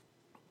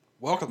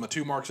Welcome to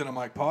Two Marks and a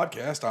Mic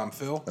podcast. I'm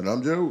Phil. And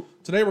I'm Joe.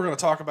 Today we're going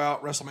to talk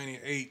about WrestleMania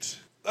 8.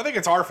 I think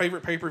it's our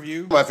favorite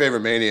pay-per-view. My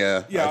favorite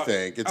Mania, Yeah, I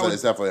think. It's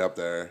definitely up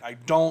there. I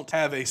don't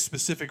have a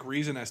specific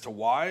reason as to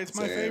why it's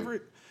my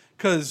favorite,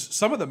 because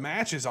some of the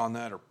matches on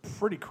that are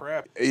pretty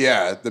crappy.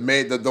 Yeah,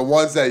 the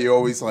ones that you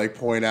always like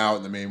point out,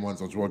 and the main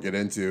ones which we'll get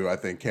into, I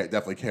think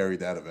definitely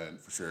carried that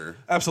event for sure.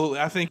 Absolutely.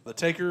 I think the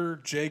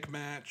Taker, Jake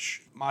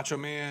match, Macho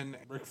Man,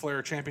 Ric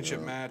Flair championship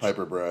match,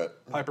 Piper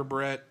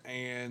Brett,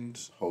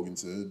 and Hogan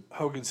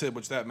Sid,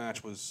 which that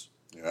match was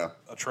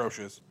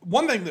atrocious.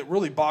 One thing that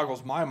really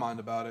boggles my mind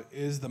about it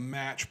is the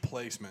match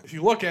placement. If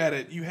you look at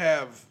it, you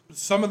have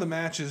some of the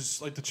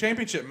matches, like the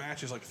championship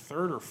match is like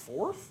third or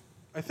fourth,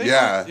 I think.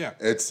 Yeah.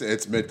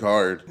 It's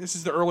mid-card. This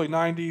is the early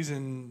 90s,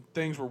 and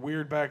things were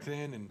weird back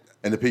then.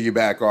 And to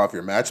piggyback off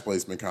your match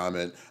placement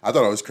comment, I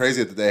thought it was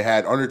crazy that they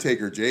had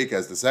Undertaker Jake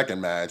as the second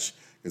match,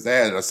 because they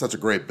had such a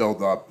great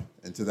build-up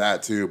into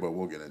that too, but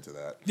we'll get into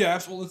that. Yeah,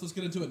 absolutely. Let's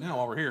get into it now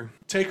while we're here.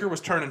 Taker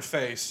was turning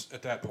face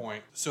at that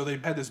point. So they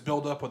had this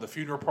build-up with the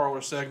funeral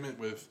parlor segment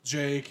with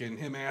Jake and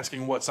him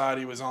asking what side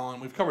he was on.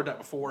 We've covered that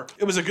before.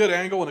 It was a good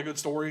angle and a good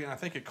story, and I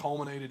think it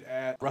culminated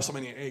at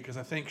WrestleMania 8, because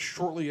I think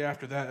shortly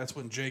after that, that's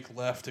when Jake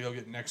left to go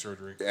get neck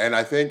surgery. And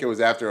I think it was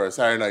after a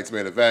Saturday Night's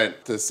Main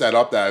Event to set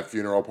up that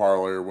funeral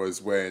parlor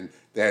was when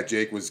that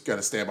Jake was going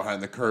to stand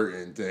behind the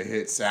curtain to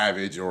hit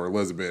Savage or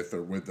Elizabeth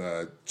or with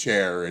a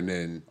chair, and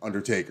then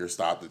Undertaker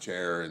stopped the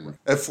chair, and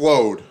it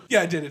flowed.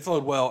 Yeah, it did. It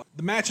flowed well.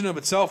 The match in of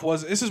itself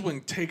this is when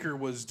Taker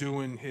was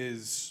doing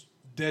his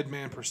dead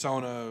man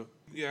persona.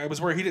 Yeah, it was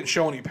where he didn't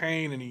show any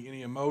pain,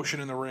 any emotion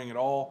in the ring at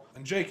all.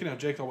 And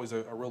Jake's always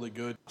a really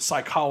good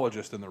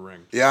psychologist in the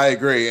ring. Yeah, I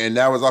agree. And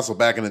that was also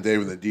back in the day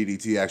when the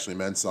DDT actually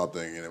meant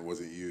something, and it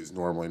wasn't used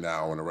normally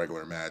now in a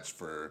regular match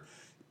for,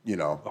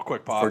 a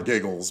quick pop for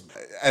giggles.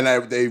 And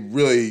they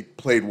really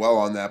played well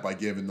on that by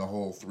giving the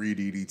whole 3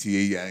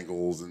 DDT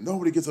angles, and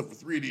nobody gets up for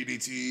 3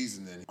 DDTs,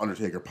 and then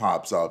Undertaker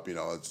pops up.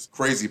 It's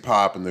crazy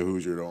pop in the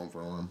Hoosier Dome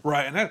for him.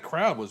 Right, and that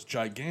crowd was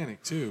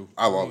gigantic too.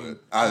 I love it.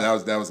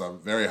 That was a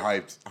very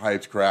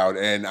hyped crowd,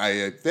 and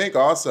I think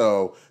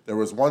also there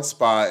was one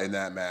spot in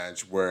that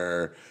match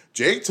where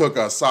Jake took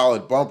a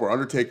solid bump where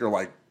Undertaker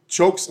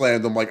choke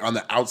slammed him on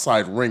the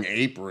outside ring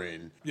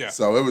apron. Yeah.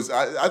 So it was.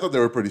 I thought they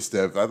were pretty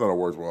stiff. I thought it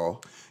worked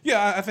well.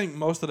 Yeah, I think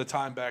most of the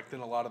time back then,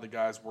 a lot of the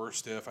guys were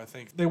stiff. I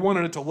think they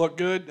wanted it to look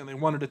good, and they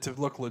wanted it to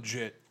look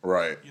legit.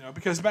 Right.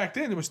 Because back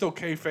then it was still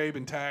kayfabe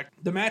intact.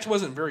 The match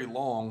wasn't very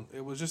long.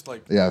 It was just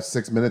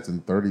 6 minutes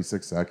and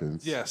 36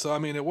 seconds. Yeah, so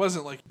it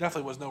wasn't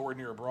definitely was nowhere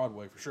near a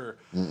Broadway for sure.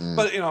 Mm-mm.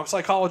 But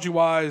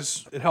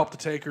psychology-wise, it helped the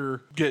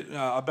Taker get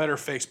a better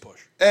face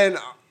push. And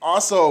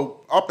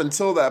also, up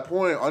until that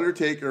point,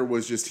 Undertaker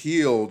was just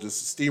heel,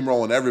 just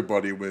steamrolling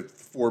everybody with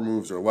 4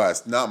 moves or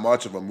less. Not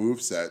much of a move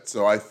set.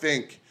 So I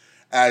think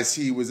as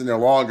he was in there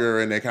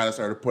longer and they kind of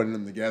started putting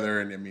them together,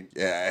 and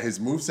his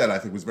moveset I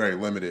think was very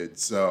limited.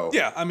 So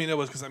yeah, it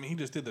was because he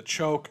just did the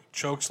choke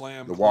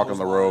slam, the walk on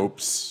the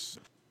ropes.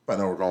 I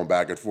know we're going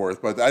back and forth,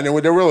 but I know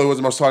there really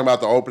wasn't much talking about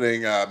the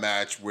opening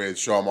match with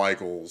Shawn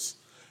Michaels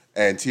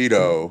and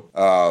Tito.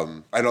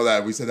 I know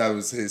that we said that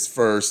was his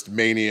first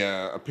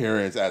Mania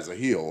appearance as a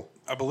heel.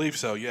 I believe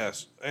so,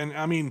 yes.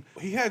 And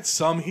he had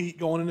some heat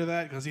going into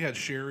that because he had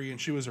Sherry,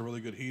 and she was a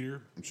really good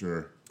heater. I'm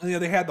sure. Yeah,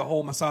 they had the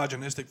whole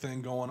misogynistic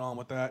thing going on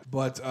with that.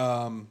 But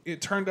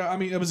it turned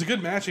out, it was a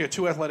good match. You had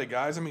 2 athletic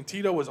guys.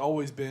 Tito has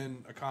always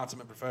been a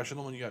consummate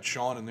professional, and you got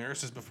Shawn in there.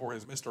 This is before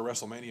his Mr.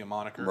 WrestleMania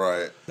moniker.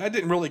 Right. That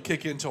didn't really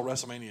kick in until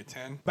WrestleMania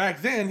 10.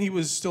 Back then, he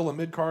was still a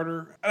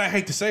mid-carder. And I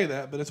hate to say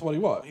that, but it's what he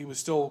was. He was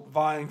still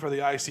vying for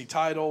the IC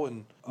title.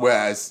 And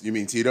whereas, you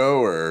mean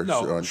Tito or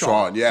no,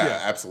 Shawn? Yeah,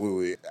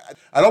 absolutely.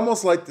 I'd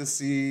almost like to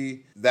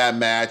see that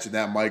match and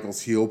that Michaels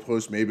heel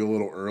push maybe a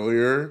little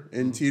earlier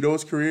in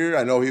Tito's career.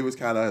 I know he was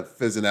kind of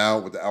fizzing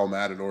out with the El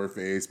Matador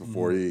phase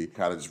before he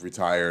kind of just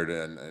retired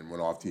and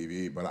went off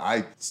TV.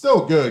 But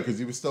still good because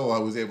he was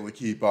able to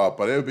keep up.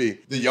 But it would be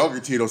the younger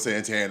Tito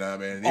Santana,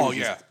 man. He was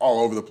just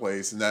all over the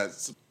place, and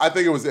I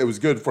think it was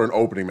good for an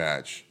opening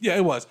match. Yeah,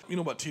 it was. You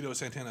know what Tito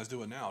Santana's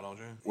doing now, don't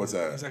you? What's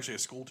that? He's actually a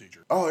school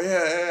teacher. Oh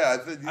yeah.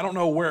 I don't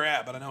know where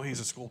at, but I know he's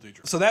a school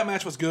teacher. So that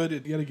match was good.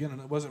 Yet again, and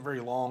it wasn't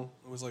very long.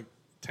 It was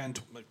 10,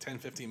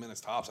 15 minutes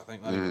tops, I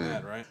think. Not even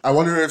that, right? I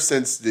wonder if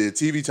since the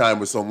TV time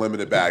was so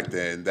limited back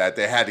then that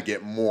they had to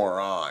get more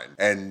on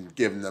and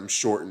giving them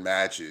shortened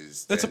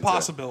matches. That's a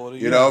possibility.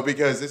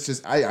 Because it's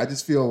just, I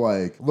just feel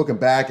like, looking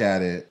back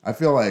at it, I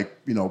feel like,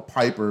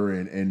 Piper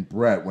and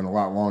Brett went a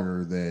lot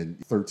longer than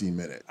 13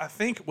 minutes. I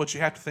think what you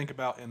have to think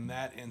about in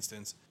that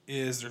instance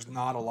is there's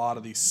not a lot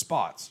of these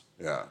spots.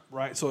 Yeah.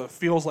 Right? So it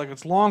feels like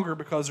it's longer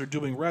because they're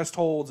doing rest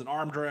holds and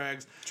arm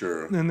drags.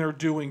 Sure. And they're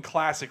doing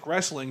classic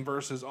wrestling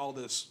versus all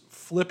this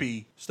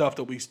flippy stuff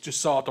that we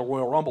just saw at the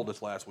Royal Rumble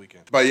this last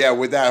weekend. But yeah,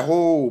 with that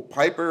whole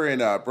Piper and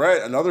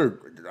Brett,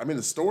 the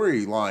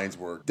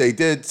storylines they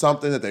did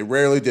something that they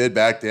rarely did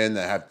back then,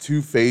 that have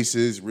 2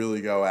 faces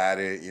really go at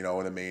it, in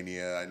a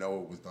Mania. I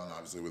know it was done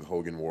obviously with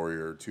Hogan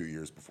Warrior 2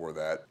 years before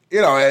that.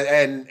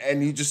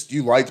 And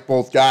you liked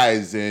both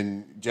guys,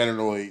 and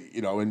generally,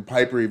 and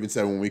Piper even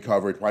said when we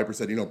covered, Piper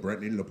Piper said,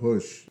 Brett needed a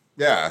push.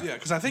 Yeah. Yeah,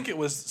 because I think it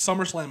was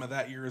SummerSlam of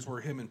that year is where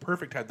him and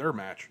Perfect had their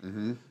match,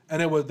 and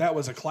that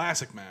was a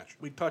classic match.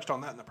 We touched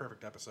on that in the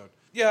Perfect episode.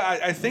 Yeah,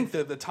 I think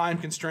that the time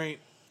constraint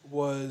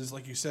was,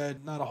 like you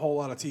said, not a whole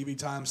lot of TV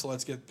time, so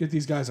let's get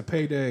these guys a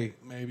payday,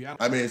 maybe.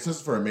 I mean, it's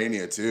just for a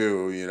Mania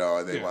too,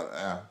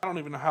 I don't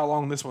even know how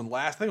long this one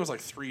lasts. I think it was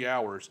like 3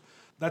 hours.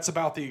 That's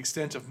about the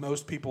extent of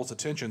most people's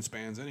attention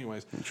spans,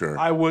 anyways. Sure.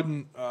 I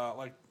wouldn't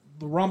like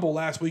the Rumble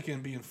last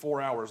weekend being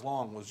 4 hours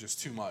long was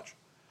just too much.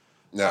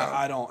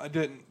 No.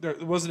 There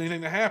wasn't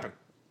anything that happened.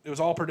 It was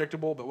all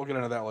predictable, but we'll get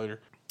into that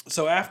later.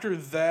 So after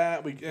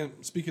that,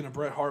 speaking of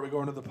Bret Hart, we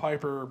go into the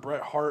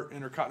Bret Hart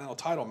Intercontinental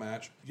title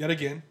match. Yet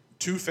again,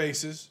 two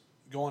faces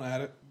going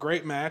at it.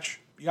 Great match.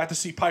 You got to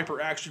see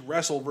Piper actually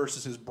wrestle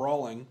versus his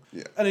brawling.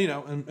 Yeah.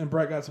 And, and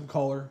Bret got some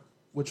color,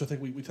 which I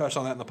think we touched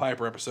on that in the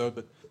Piper episode.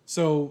 But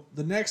so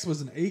the next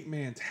was an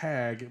 8-man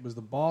tag. It was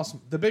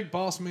the Big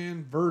Boss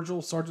Man,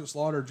 Virgil, Sergeant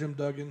Slaughter, Jim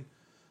Duggan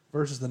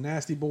versus the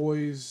Nasty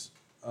Boys,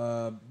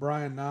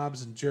 Brian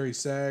Knobbs and Jerry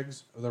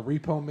Sags, the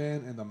Repo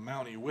Man, and the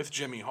Mountie with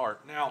Jimmy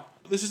Hart. Now,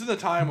 this is in the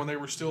time when they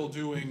were still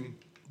doing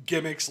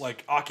gimmicks,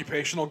 like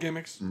occupational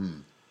gimmicks.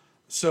 Mm-hmm.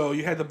 So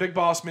you had the Big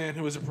Boss Man,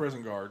 who was a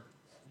prison guard.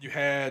 You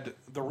had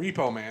the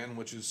Repo Man,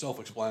 which is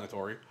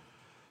self-explanatory.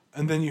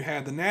 And then you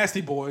had the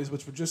Nasty Boys,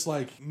 which were just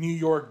like New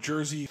York,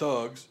 Jersey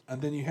thugs.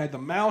 And then you had the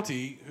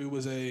Mountie, who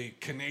was a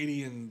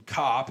Canadian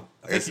cop.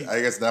 I guess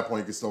at that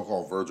point you could still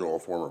call Virgil a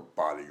former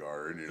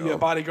bodyguard. Yeah,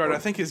 bodyguard. I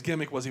think his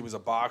gimmick was he was a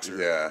boxer.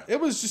 Yeah. It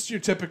was just your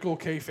typical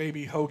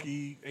kayfabe,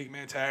 hokey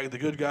 8-man tag. The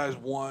good guys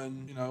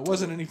won. It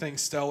wasn't anything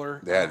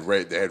stellar. They had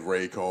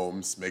Ray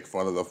Combs make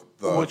fun of the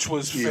which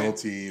was heel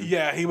team.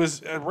 Yeah, he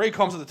was Ray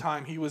Combs at the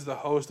time. He was the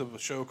host of a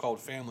show called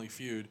Family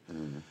Feud.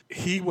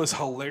 He was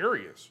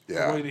hilarious.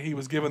 Yeah. The way that he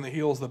was giving the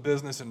heels the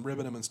business and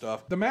ribbing them and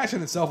stuff. The match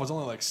in itself was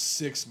only like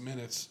 6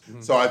 minutes.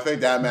 So I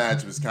think that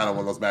match was kind of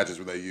one of those matches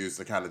where they used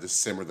to kind of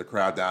just simmer the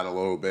crowd down a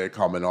little bit,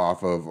 coming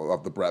off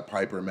of the Bret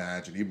Piper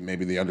match and even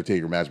maybe the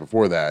Undertaker match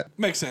before that.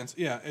 Makes sense,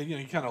 yeah. And,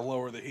 you kind of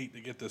lower the heat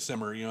to get the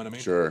simmer, you know what I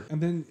mean? Sure. And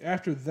then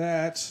after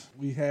that,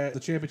 we had the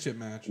championship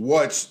match.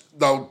 Which,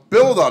 the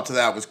build-up to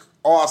that was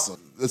awesome.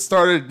 It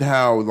started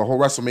how the whole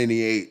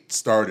WrestleMania 8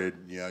 started.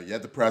 You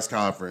had the press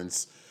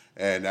conference,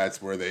 and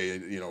that's where they,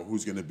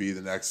 who's going to be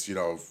the next,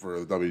 for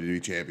the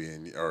WWE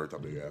champion, or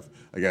WWF,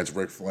 against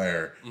Ric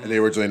Flair. Mm-hmm. And they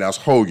originally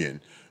announced Hogan.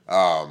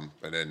 And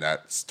then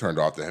that's turned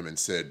off to him and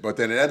Sid. But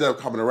then it ended up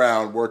coming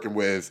around working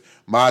with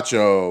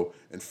Macho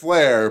and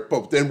Flair,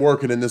 but then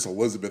working in this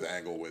Elizabeth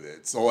angle with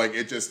it. So,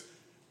 it just,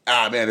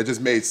 it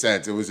just made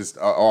sense. It was just,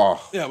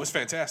 Yeah, it was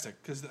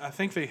fantastic because I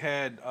think they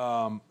had,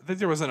 I think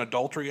there was an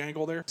adultery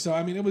angle there. So,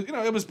 it was,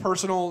 it was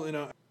personal.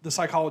 The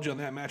psychology on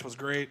that match was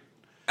great.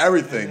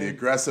 Everything, the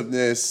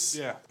aggressiveness.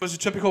 Yeah. It was a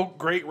typical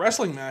great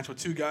wrestling match with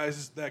two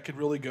guys that could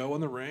really go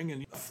in the ring.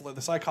 And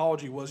the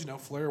psychology was,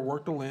 Flair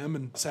worked a limb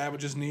and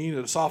Savage's knee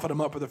to soften him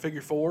up with a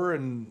figure four.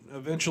 And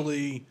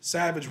eventually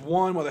Savage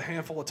won with a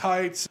handful of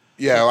tights.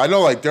 Yeah, I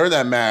know, during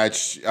that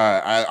match,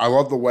 I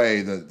love the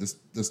way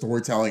the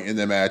storytelling in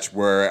the match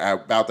where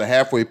at about the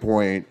halfway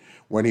point,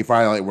 when he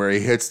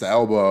hits the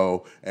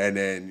elbow and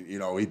then,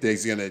 he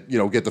thinks he's going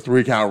to, get the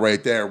 3 count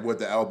right there with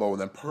the elbow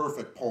and then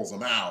Perfect pulls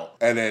him out.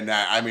 And then,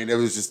 it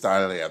was just,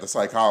 the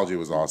psychology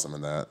was awesome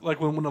in that. Like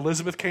when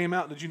Elizabeth came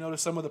out, did you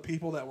notice some of the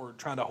people that were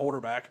trying to hold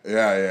her back?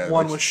 Yeah.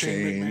 One was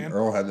Shane McMahon.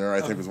 Earl Hebner,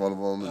 I think, was one of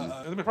them.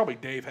 And probably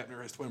Dave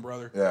Hebner, his twin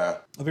brother. Yeah.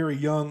 A very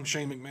young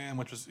Shane McMahon,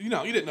 which was, you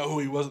didn't know who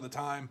he was at the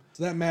time.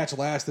 So that match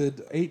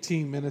lasted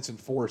 18 minutes and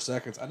 4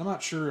 seconds. And I'm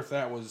not sure if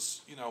that was,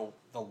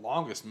 the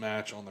longest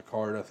match on the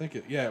card. I think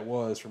it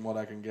was from what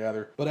I can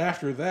gather. But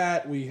after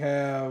that, we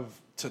have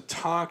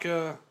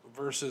Tatanka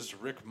versus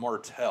Rick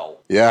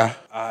Martel. Yeah.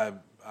 I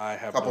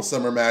have a couple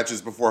summer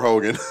matches before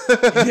Hogan.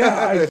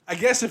 Yeah, I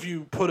guess if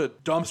you put a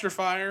dumpster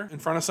fire in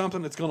front of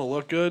something, it's going to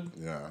look good.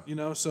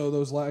 Yeah. So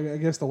those, I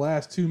guess the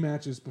last 2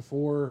 matches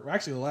before,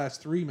 actually the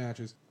last 3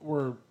 matches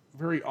were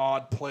very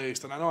odd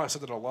placed. And I know I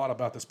said that a lot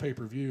about this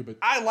pay-per-view, but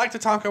I liked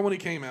Tatanka when he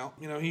came out.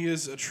 He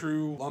is a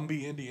true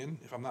Lumbee Indian,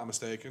 if I'm not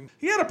mistaken.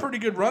 He had a pretty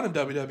good run in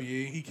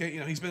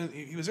WWE.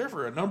 He was there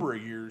for a number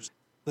of years.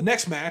 The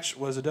next match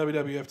was a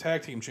WWF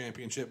Tag Team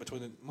Championship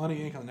between the Money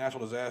Inc. and the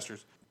Natural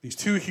Disasters. These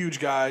 2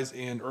 huge guys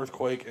in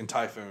Earthquake and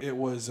Typhoon. It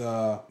was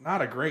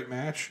not a great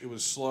match. It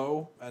was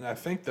slow. And I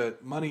think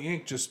that Money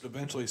Inc. just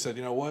eventually said,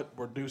 you know what,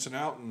 we're deucing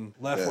out and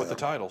left with the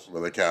titles.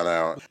 With a count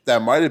out.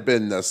 That might have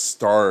been the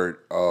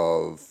start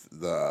of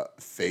the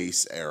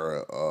face era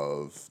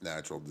of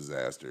Natural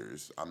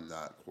Disasters. I'm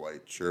not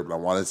quite sure, but I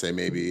want to say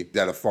maybe they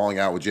had a falling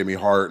out with Jimmy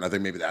Hart, and I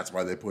think maybe that's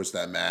why they pushed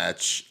that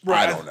match.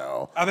 Right. I don't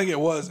know. I think it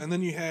was. And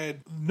then you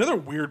had another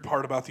weird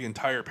part about the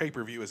entire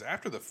pay-per-view is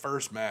after the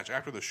first match,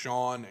 after the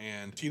Shawn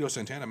and Tito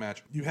Santana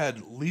match, you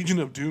had Legion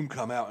of Doom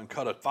come out and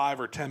cut a 5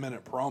 or 10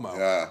 minute promo.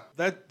 Yeah.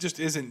 That just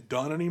isn't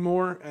done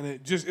anymore, and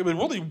it was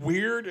really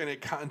weird,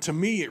 and to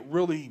me it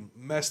really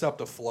messed up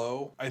the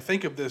flow. I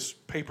think of this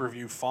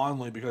pay-per-view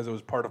fondly because it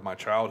was part of my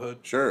childhood.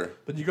 Sure.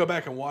 But you go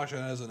back and watch it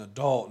as an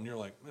adult, and you're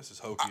like, this is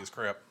hokey as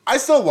crap. I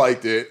still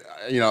liked it.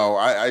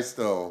 I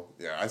still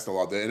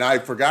loved it. And I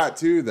forgot,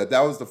 too, that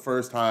was the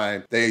first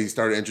time they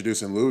started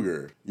introducing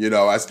Luger,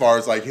 as far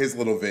as, like, his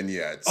little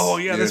vignettes. Oh,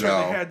 yeah, that's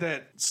right. They had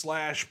that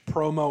Slash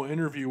promo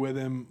interview with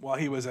him while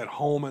he was at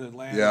home in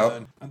Atlanta.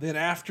 Yep. And then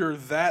after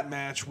that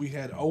match, we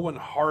had Owen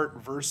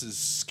Hart versus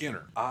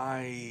Skinner.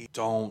 I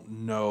don't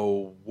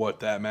know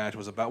what that match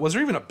was about. Was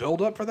there even a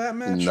build-up for that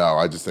match? No,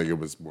 I just think it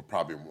was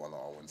probably one of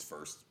Owen's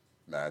first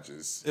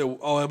matches. It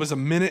was a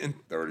minute and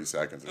 30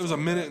 seconds. It was a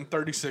minute and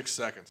 36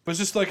 seconds. But it's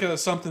just like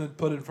something to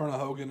put in front of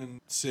Hogan and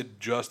Sid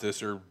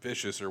Justice or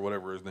Vicious or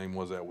whatever his name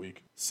was that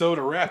week. So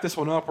to wrap this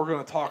one up, we're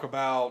going to talk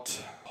about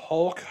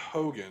Hulk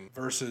Hogan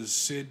versus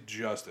Sid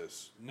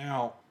Justice.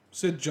 Now,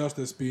 Sid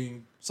Justice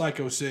being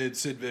Psycho Sid,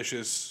 Sid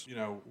Vicious,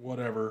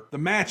 whatever. The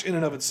match in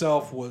and of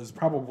itself was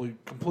probably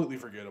completely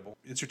forgettable.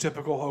 It's your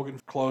typical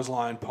Hogan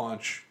clothesline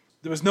punch.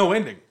 There was no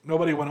ending.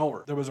 Nobody went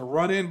over. There was a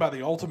run-in by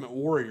the Ultimate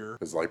Warrior.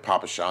 It's like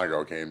Papa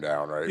Shango came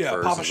down, right? Yeah,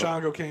 first. Papa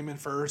Shango came in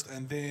first,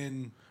 and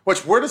then...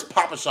 Where does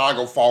Papa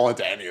Shango fall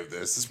into any of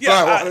this? Is what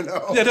Yeah, I want to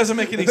know. That doesn't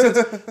make any sense.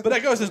 But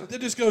it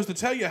just goes to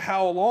tell you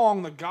how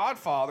long The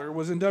Godfather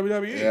was in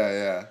WWE.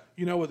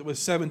 Yeah. With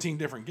 17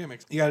 different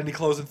gimmicks. You got any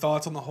closing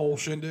thoughts on the whole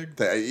shindig?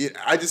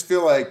 I just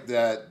feel like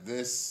that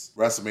this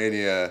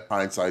WrestleMania,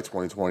 hindsight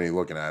 2020,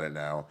 looking at it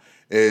now,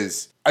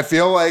 I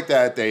feel like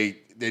that they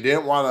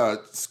didn't want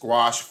to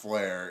squash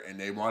Flair, and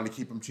they wanted to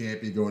keep him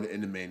champion going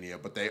into Mania,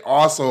 but they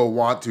also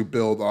want to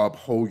build up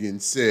Hogan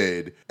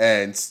Sid,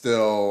 and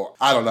still,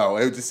 I don't know,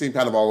 it just seemed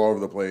kind of all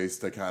over the place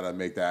to kind of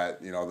make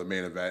that, the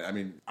main event. I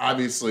mean,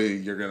 obviously,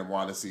 you're going to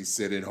want to see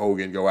Sid and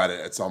Hogan go at it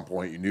at some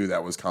point. You knew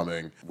that was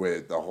coming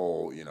with the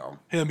whole,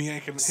 him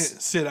yanking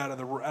Sid out of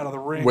the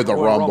ring. With the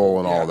Rumble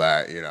and all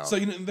that, So,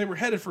 they were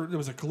headed there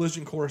was a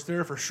collision course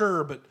there for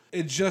sure, but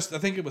I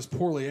think it was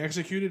poorly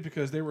executed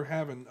because they were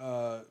having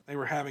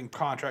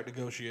contract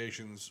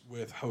negotiations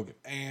with Hogan,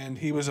 and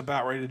he was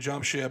about ready to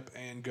jump ship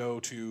and go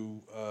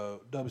to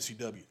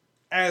WCW.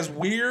 As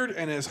weird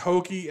and as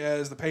hokey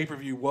as the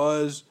pay-per-view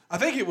was, I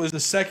think it was the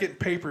second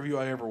pay-per-view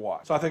I ever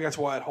watched. So I think that's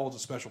why it holds a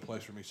special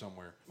place for me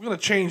somewhere. We're going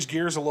to change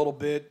gears a little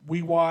bit.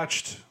 We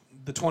watched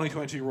the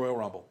 2022 Royal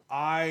Rumble.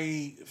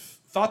 I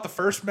thought the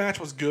first match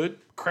was good.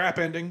 Crap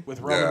ending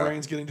with Roman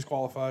Reigns getting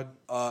disqualified.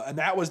 And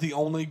that was the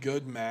only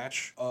good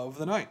match of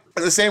the night.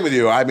 The same with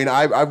you. I mean,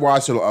 I've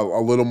watched it a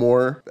little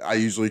more. I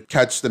usually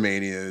catch the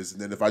Manias,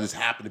 and then if I just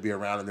happen to be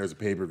around and there's a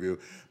pay-per-view.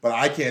 But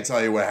I can't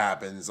tell you what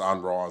happens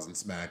on Raws and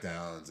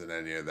SmackDowns and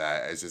any of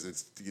that. It's just,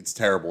 it's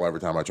terrible every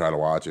time I try to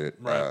watch it.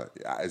 Right.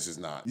 It's just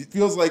not. It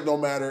feels like no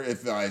matter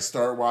if I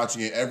start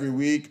watching it every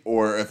week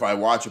or if I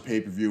watch a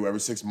pay-per-view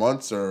every 6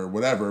 months or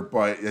whatever,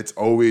 but it's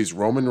always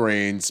Roman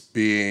Reigns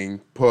being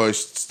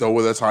pushed, still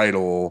with a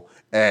title.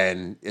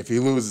 And if he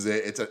loses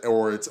it,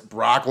 it's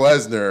Brock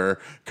Lesnar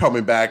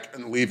coming back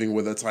and leaving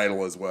with a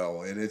title as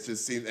well. And it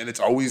just seems, and it's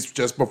always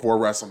just before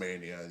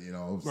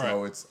WrestleMania,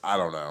 So it's, I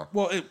don't know.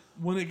 Well,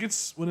 when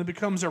it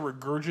becomes a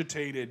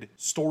regurgitated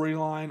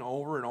storyline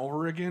over and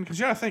over again,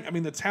 because I think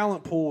the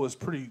talent pool is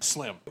pretty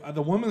slim.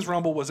 The Women's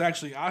Rumble was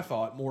actually, I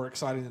thought, more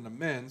exciting than the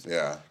men's.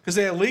 Yeah. Because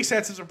they at least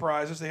had some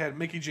surprises. They had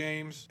Mickie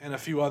James and a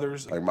few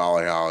others. Like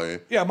Molly Holly.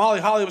 Yeah,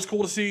 Molly Holly was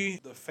cool to see.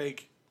 The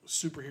fake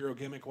superhero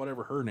gimmick,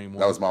 whatever her name was.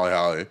 That was Molly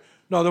Holly.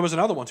 No, there was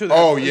another one too.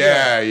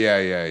 Yeah.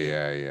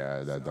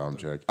 That dumb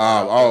chick.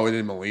 And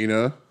then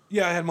Melina.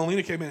 Yeah, I had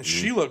Melina came in.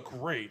 She looked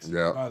great,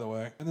 yeah, by the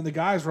way. And then the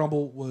guys'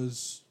 Rumble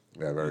was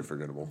very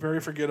forgettable. Very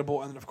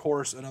forgettable. And then, of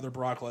course, another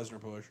Brock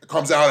Lesnar push. It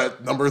comes out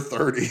at number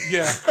 30.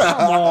 Yeah,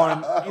 come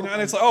on.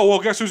 And it's like, oh, well,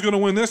 guess who's going to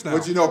win this now?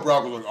 But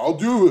Brock was like, I'll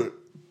do it.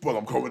 But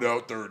I'm coming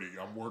out 30.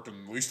 I'm working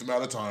the least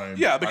amount of time.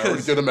 Yeah, because I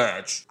already did a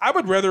match. I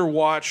would rather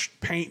watch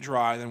paint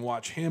dry than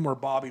watch him or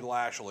Bobby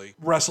Lashley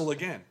wrestle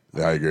again.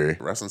 Yeah, I agree.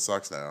 Wrestling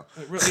sucks now.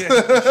 It really is. Put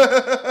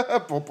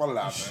it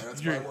out there.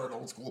 That's why we're an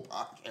old school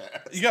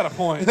podcast. You got a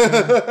point.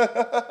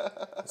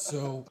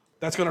 So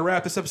that's going to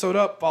wrap this episode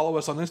up. Follow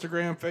us on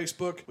Instagram,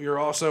 Facebook. We are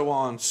also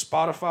on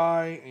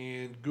Spotify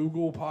and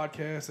Google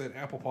Podcasts and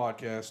Apple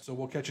Podcasts. So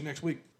we'll catch you next week.